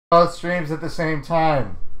Both streams at the same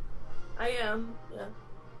time. I am, yeah.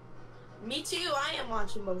 Me too, I am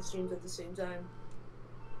watching both streams at the same time.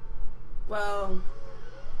 Well,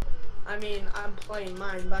 I mean, I'm playing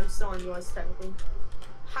mine, but I'm still on yours technically.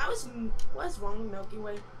 What's wrong with Milky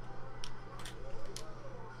Way?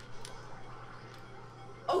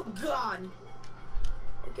 Oh god!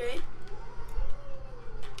 Okay.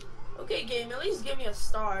 Okay, game, at least give me a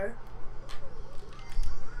star.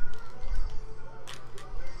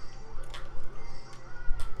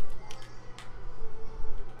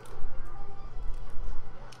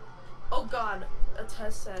 Oh god, a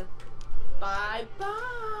test set. Bye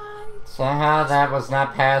bye. Somehow that was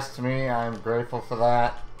not passed to me. I'm grateful for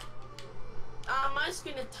that. My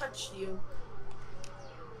screen had touched you.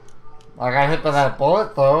 I got hit by that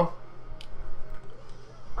bullet though.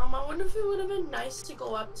 I wonder if it would have been nice to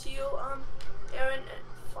go up to you, Aaron.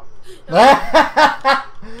 Fuck.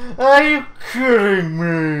 Are you kidding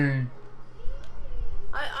me?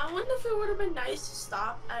 I wonder if it would have been nice to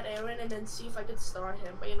stop at Aaron and then see if I could star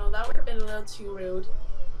him, but you know, that would have been a little too rude.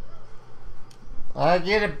 I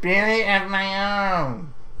get a Benny of my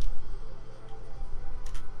own.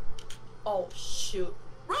 Oh shoot.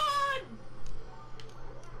 Run!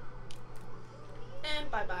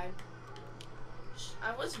 And bye bye.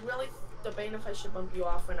 I was really debating if I should bump you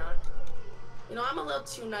off or not. You know, I'm a little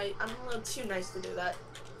too nice to do that.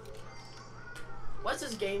 What's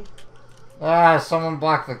this game? Ah, someone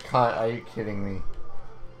blocked the cut. Are you kidding me?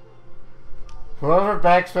 Whoever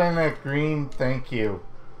backspam that green, thank you.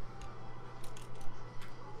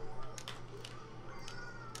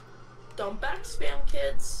 Don't backspam,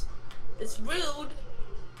 kids. It's rude.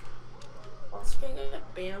 I'll spam it.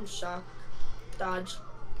 Bam, shock, dodge.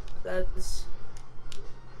 That's.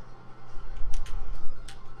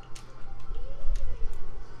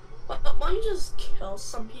 Let me just kill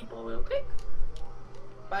some people real quick.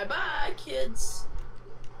 Bye bye, kids.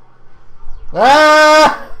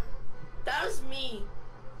 Ah! That was me.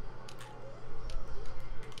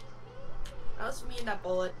 That was me in that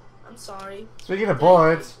bullet. I'm sorry. Speaking of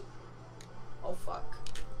bullets. Oh fuck.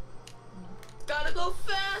 Gotta go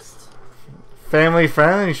fast. Family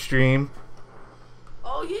friendly stream.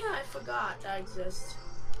 Oh yeah, I forgot that exists.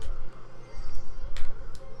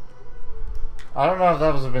 I don't know if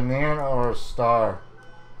that was a banana or a star.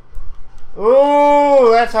 Ooh,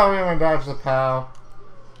 that's how we went dodge the POW.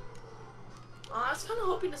 I was kind of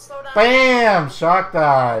hoping to slow down. Bam! Shock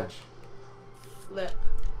dodge. Flip.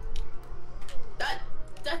 That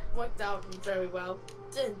worked out very well,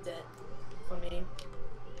 didn't it? For me.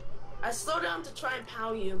 I slowed down to try and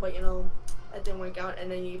POW you, but you know, that didn't work out, and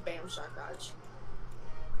then you bam shock dodge.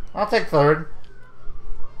 I'll take third.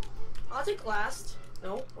 I'll take last.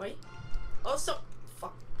 No, wait. Oh, so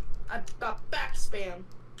fuck. I got back spam.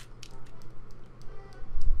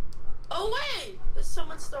 Oh wait! There's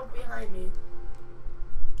someone still behind me.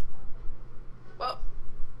 Well.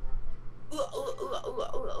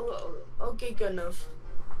 Okay, good enough.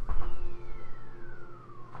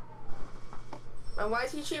 My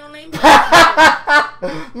YT channel name?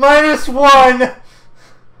 -1!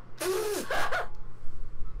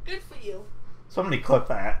 Good for you. Somebody clip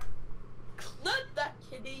that. Clip that,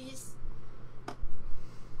 kiddies.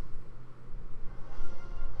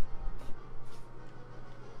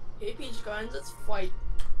 Hey, Peach Guns, let's fight.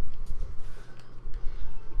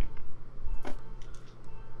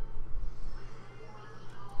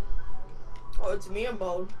 Oh, it's me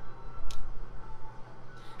mode.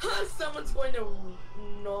 Someone's going to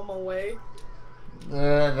normal way.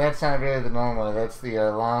 That's not really the normal way, that's the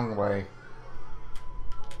long way.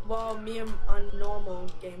 Well, me on normal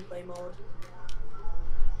gameplay mode.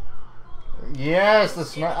 Yes, the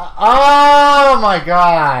oh my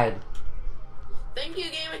god! Thank you,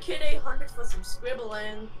 Gamer Kid 800 for some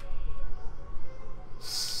scribbling.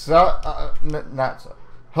 So, not so.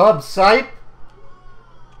 Hub Sipe?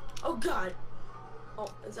 Oh god. Oh,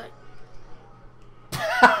 is that?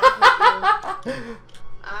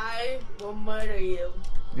 I will murder you.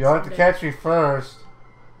 You'll have to catch me first.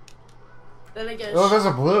 Then again. Oh, there's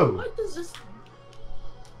a blue. What does this?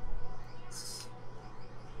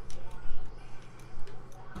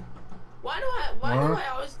 Why do I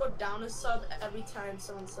always go down a sub every time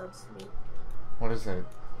someone subs to me? What is it?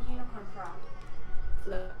 Unicorn frog.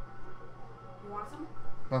 Flip. You want some?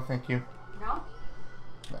 No, thank you. No?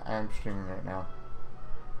 I'm streaming right now.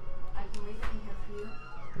 I can leave it in here for you.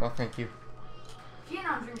 No, thank you. If you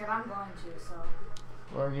don't drink it, I'm going to, so.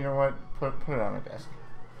 Well, you know what? Put it on my desk.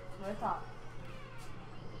 That's what I thought.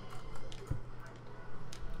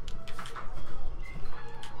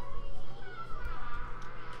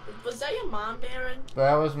 Was that your mom, Aaron?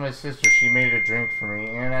 That was my sister. She made a drink for me,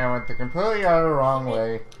 and I went the completely out of the wrong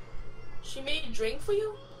way. She made a drink for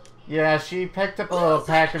you? Yeah, she picked up a little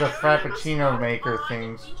packet of Frappuccino maker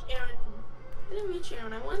things. I didn't reach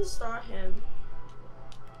Aaron. I want to start him.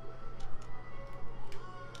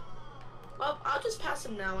 Well, I'll just pass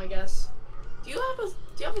him now, I guess. Do you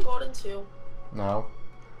have a golden too? No.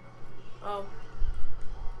 Oh.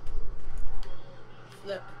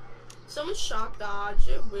 Flip. Someone shock dodge.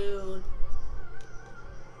 You're rude.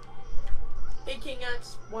 Hey, King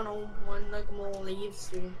X 101, like I'm gonna leave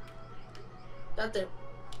soon. That's it.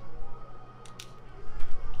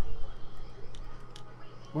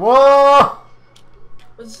 Whoa!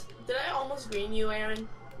 Did I almost green you, Aaron?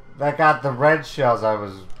 That got the red shells I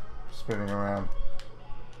was spinning around.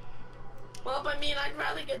 Well, I mean, I'd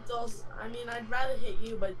rather get those. I mean, I'd rather hit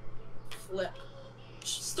you, but flip.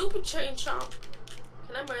 Stupid chain chomp.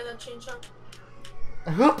 Can I wear that chain chomp?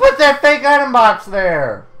 Who put that fake item box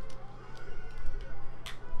there?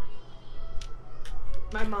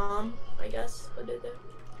 My mom, I guess, put it there.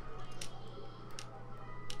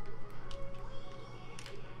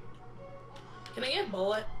 Can I get a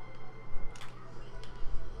bullet?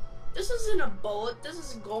 This isn't a bullet, this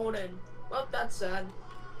is golden. Well, that's sad.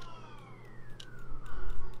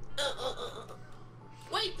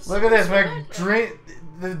 Wait, look at this, my drink.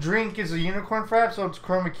 The drink is a unicorn frap, so it's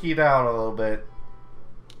chroma keyed out a little bit.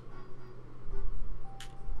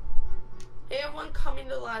 Hey, everyone coming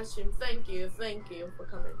to the live stream, thank you for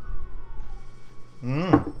coming.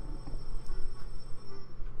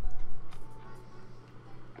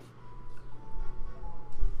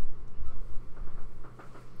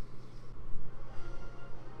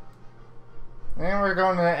 And we're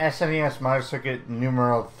going to SNES Mario Circuit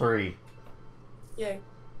numero 3. Yay.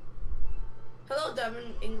 Hello,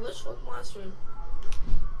 Devin. English, welcome to live stream.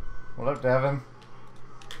 What up, Devin?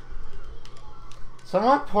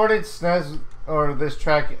 Someone ported SNES, or this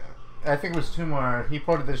track, I think it was Tumor, he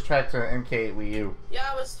ported this track to MKWii.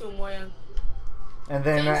 Yeah, it was Tumor, yeah. And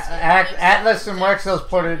then Atlas and Wexels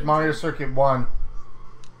ported Mario Circuit 1.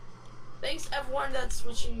 Thanks everyone that's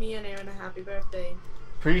wishing me and Aaron a happy birthday.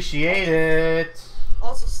 Appreciate it.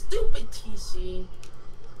 Also, stupid TC.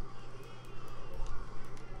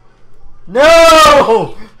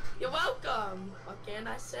 No! You're welcome. What can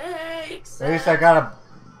I say? At least I got a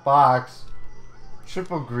box.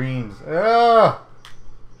 Triple greens. Ugh.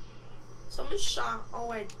 Someone shot. Oh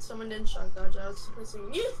wait, someone didn't shot dodge. I was supposed to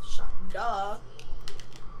you shot. Duh.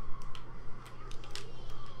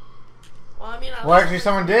 Well, I mean, Well, actually,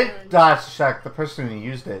 someone did dodge shock. The person who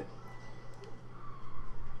used it.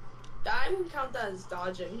 I wouldn't count that as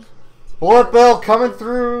dodging. Bullet bill coming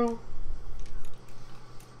through.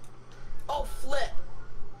 Oh, flip.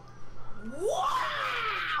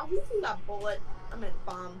 Wow! Who threw that bullet? I meant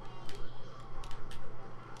bomb.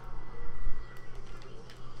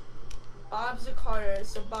 Bob's a Carter.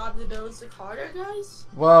 So Bob the Bill's the Carter, guys?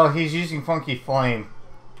 Well, he's using Funky Flame.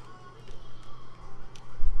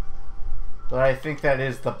 But I think that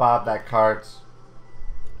is the Bob that cards.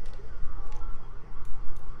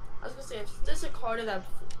 I was gonna say, if there's a Carter that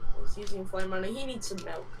was using Flame Runner, he needs some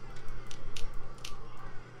milk.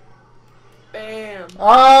 Bam.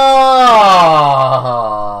 Oh!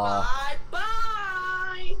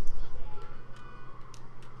 Bye-bye!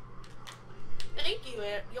 Thank you,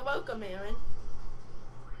 Aaron. You're welcome, Aaron.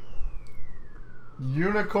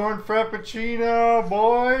 Unicorn Frappuccino,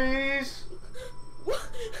 boys!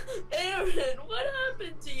 Aaron, what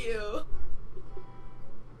happened to you?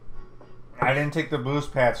 I didn't take the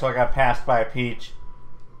boost pad, so I got passed by a peach.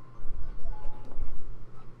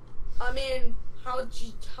 I mean, how'd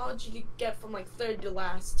you get from like third to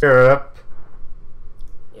last? Europe.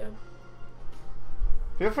 Yeah.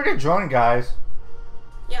 Feel free to join, guys.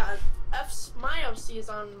 Yeah, my FC is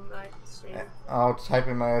on my stream. I'll type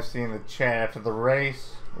in my FC in the chat after the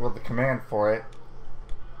race with the command for it.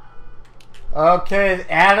 Okay,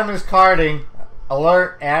 Adam is carding.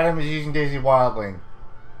 Alert, Adam is using Daisy Wildling.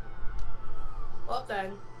 Well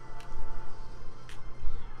then.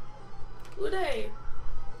 Who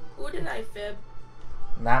did I fib?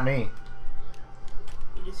 Not me.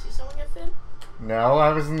 You just see someone get fib? No,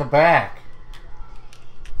 I was in the back.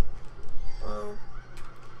 Oh.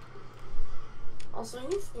 Also,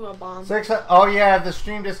 who threw a bomb? Oh yeah, if the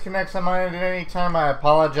stream disconnects on my end at any time, I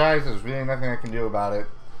apologize. There's really nothing I can do about it.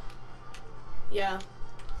 Yeah.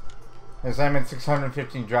 As I'm in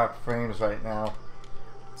 615 dropped frames right now.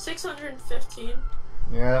 615?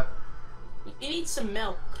 Yep. You need some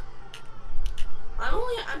milk.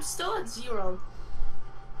 I'm still at 0.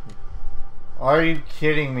 Are you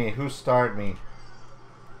kidding me? Who starred me?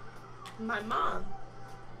 My mom.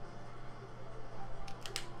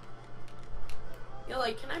 You're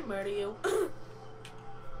like, can I murder you?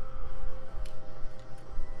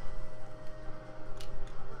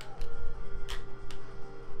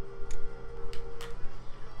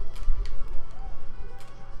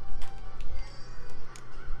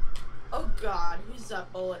 Oh God, who's that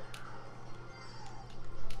bullet?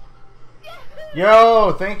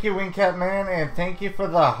 Yo, thank you, Wingcat Man, and thank you for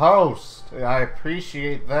the host. I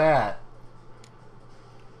appreciate that.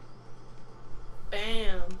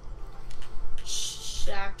 Bam.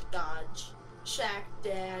 Shack dodge. Shack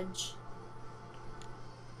dodge.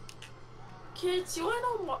 Kids, you wanna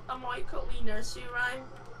know a Mario Kart Wii nursery rhyme?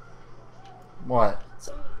 What?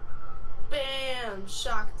 Some bam,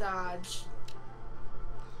 shock dodge.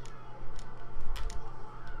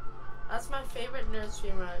 That's my favorite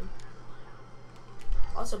nursery rhyme.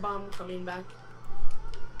 Also, bomb coming back.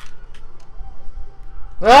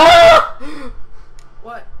 Ah!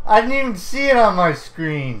 What? I didn't even see it on my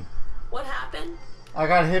screen. What happened? I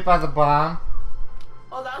got hit by the bomb.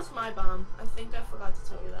 Oh, that was my bomb. I think I forgot to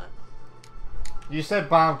tell you that. You said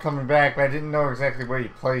bomb coming back, but I didn't know exactly where you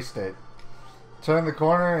placed it. Turned the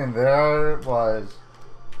corner and there it was.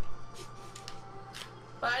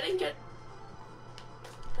 But I didn't get...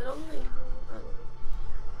 I don't think...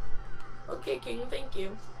 Okay, King, thank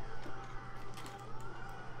you.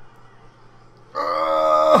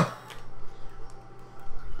 I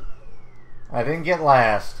didn't get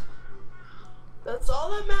last. That's all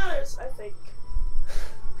that matters, I think.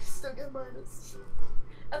 We still get minus.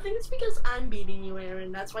 I think it's because I'm beating you,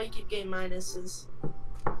 Aaron. That's why you keep getting minuses.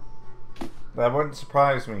 That wouldn't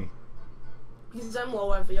surprise me. Because I'm low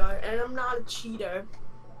FVR, and I'm not a cheater.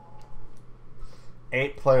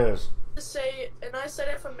 8 players. And I said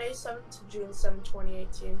it from May 7th to June 7th,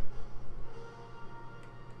 2018.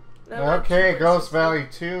 Now Okay, Ghost Valley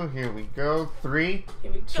 2. Here we go. 3,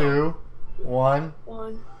 Here we go. 2, 1.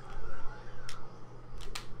 1.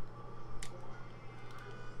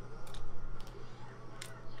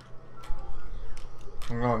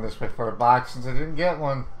 I'm going this way for a box since I didn't get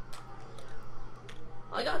one.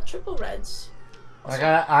 I got triple reds.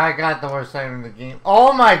 I got the worst item in the game.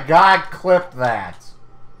 Oh my God! Clip that.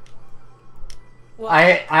 What?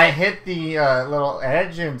 I hit the little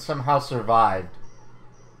edge and somehow survived.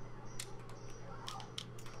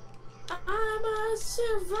 I'm a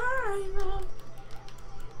survivor.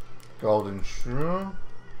 Golden shroom.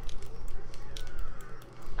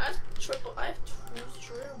 I have 2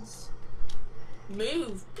 shrooms.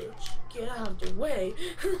 Move, bitch. Get out of the way.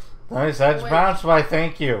 Nice edge bounce. Why?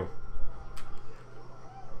 Thank you.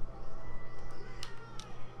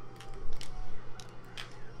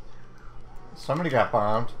 Somebody got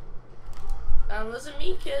bombed. That wasn't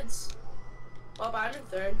me, kids. Well, I'm in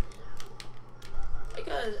 3rd. I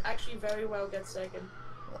could actually very well get 2nd.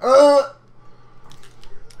 Oh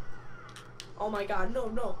my God,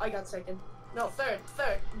 no, I got 2nd. No, 3rd.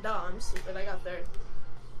 No, I'm stupid, I got 3rd.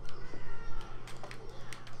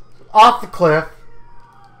 Off the cliff.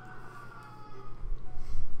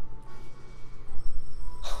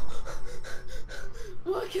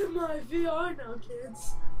 Look at my VR now,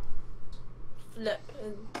 kids.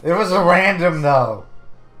 Flippin'. It was a random though.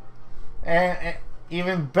 And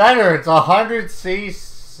even better, it's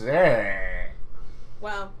 100cc.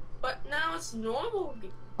 Wow, but now it's normal.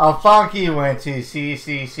 A funky went to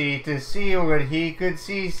CCC to see what he could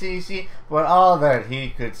see. But all that he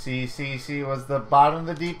could see was the bottom of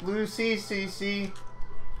the deep blue CCC.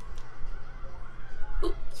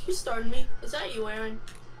 Oops, you started me. Is that you, Aaron?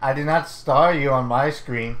 I did not star you on my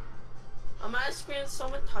screen. On my screen,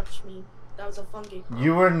 someone touched me. That was a funky call.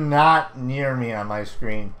 You were not near me on my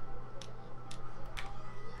screen.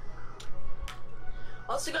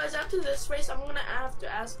 Also, guys, after this race, I'm gonna have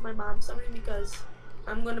to ask my mom something because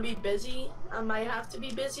I'm gonna be busy. I might have to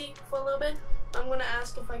be busy for a little bit. I'm gonna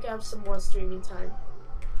ask if I can have some more streaming time.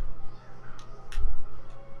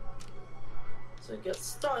 So get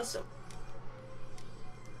started.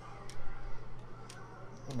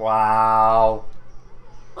 Wow.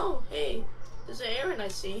 Oh, hey, there's an Aaron I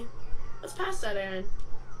see. Let's pass that Aaron.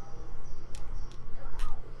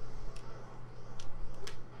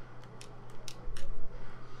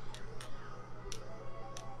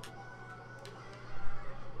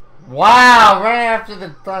 Wow, right after the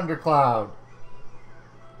thundercloud.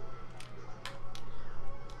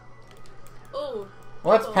 Oh.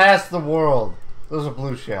 Let's pass the world. There's a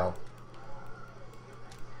blue shell.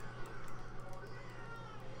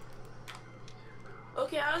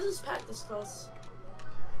 Okay, how does this pack this close?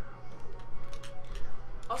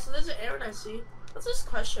 Also, there's an Aaron I see. Let's just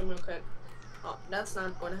crush him real quick. Oh, that's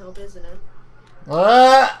not going to help, isn't it?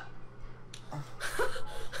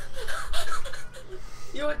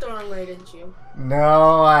 You were throwing away, didn't you?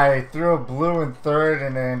 No, I threw a blue in third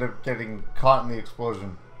and I ended up getting caught in the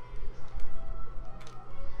explosion.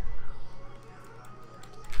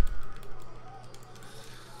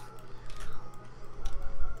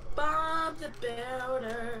 Bob the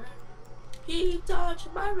Builder, he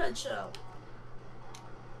touched my red shell.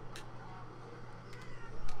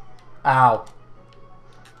 Ow.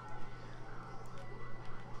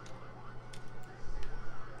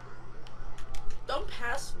 Don't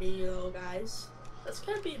pass me, though, guys. That's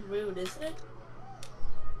kind of being rude, isn't it?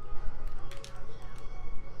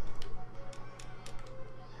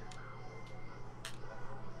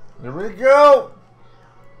 Here we go.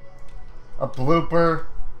 A blooper.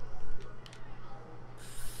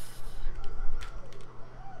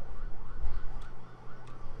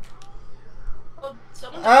 Oh,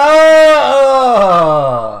 someone. Oh!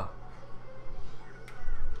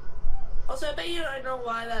 Also, I bet you I know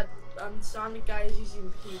why that Sonic guy is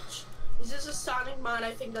using Peach. Is this a Sonic mod?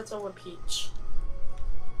 I think that's over Peach.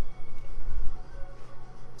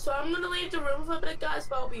 So I'm gonna leave the room for a bit, guys,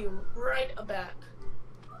 but I'll be right back.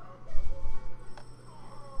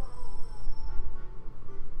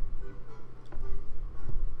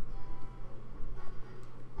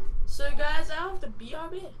 So guys, I have to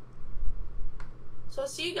BRB. So I'll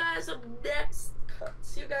see you guys up next.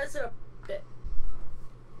 See you guys in a bit.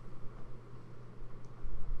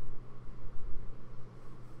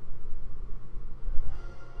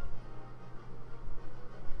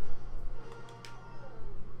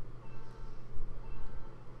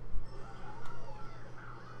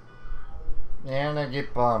 And I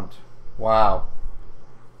get bumped. Wow.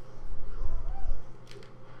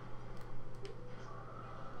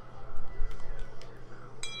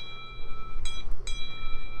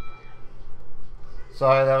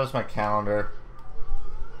 Sorry, that was my calendar.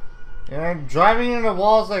 And I'm driving into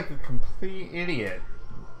walls like a complete idiot.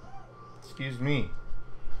 Excuse me.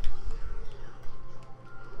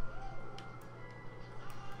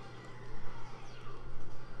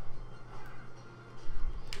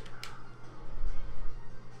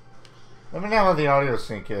 Let me know how the audio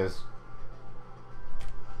sync is.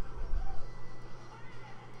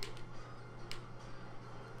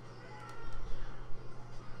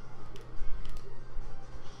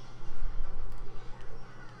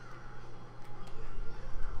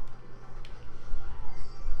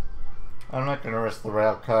 I'm not going to risk the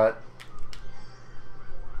rail cut.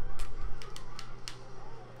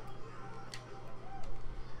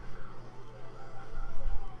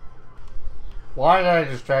 Why did I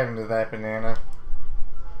just drive into that banana?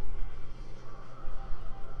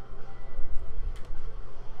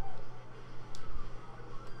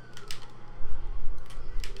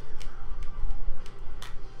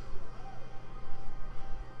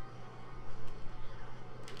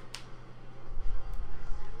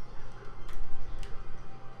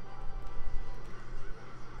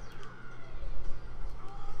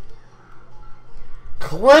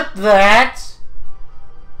 Clip that!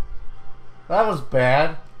 That was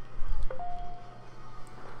bad.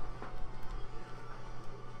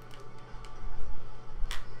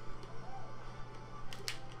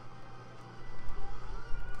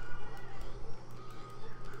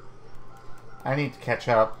 I need to catch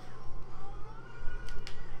up.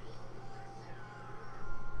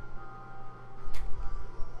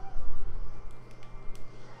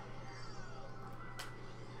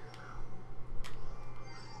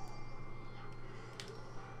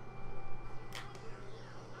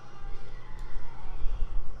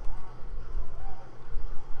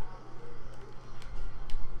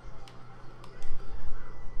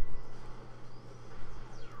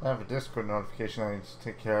 I have a Discord notification I need to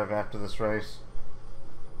take care of after this race.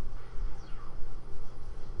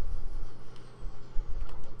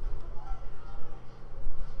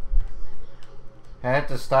 Had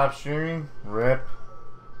to stop streaming? RIP.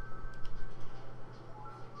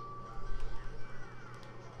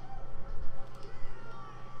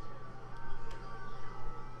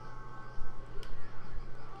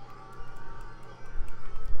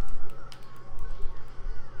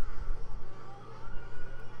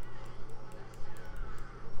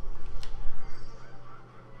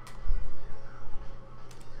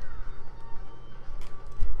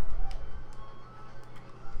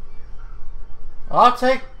 I'll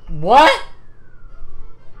take... What?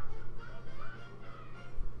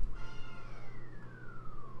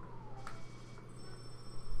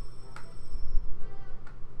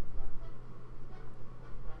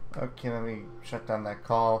 Okay, let me shut down that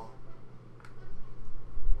call.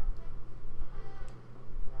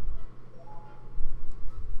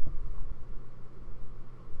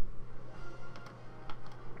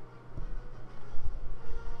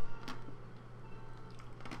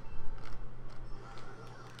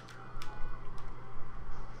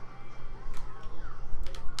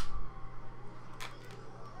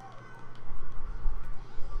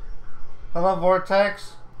 Hello,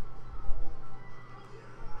 Vortex.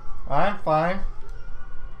 I'm fine.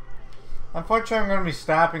 Unfortunately, I'm going to be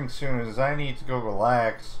stopping soon as I need to go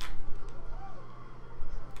relax.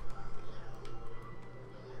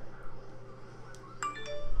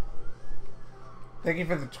 Thank you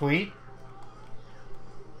for the tweet.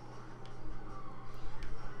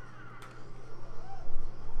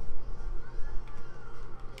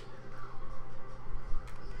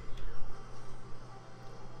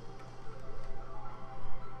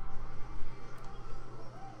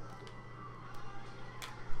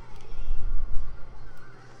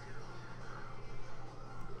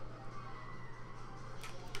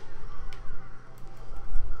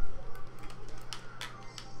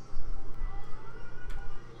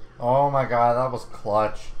 Oh my god, that was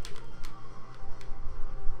clutch.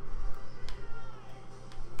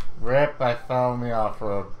 Rip, I fell in the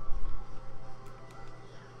off-road.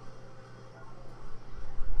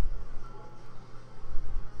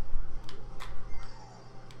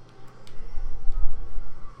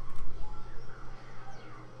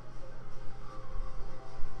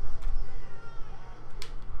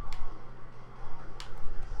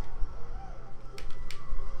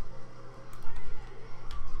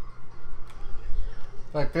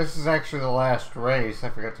 Like, this is actually the last race. I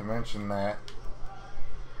forgot to mention that.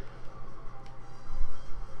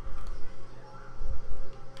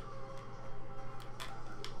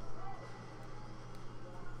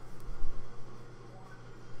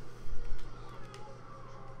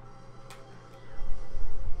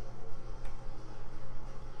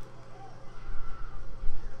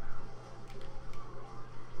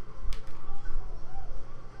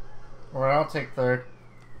 Alright, I'll take third.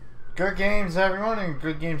 Good games, everyone, and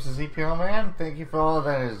good games to ZPL Man. Thank you for all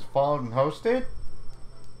that has followed and hosted.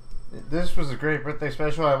 This was a great birthday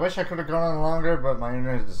special. I wish I could have gone on longer, but my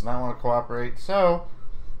internet does not want to cooperate. So,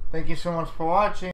 thank you so much for watching.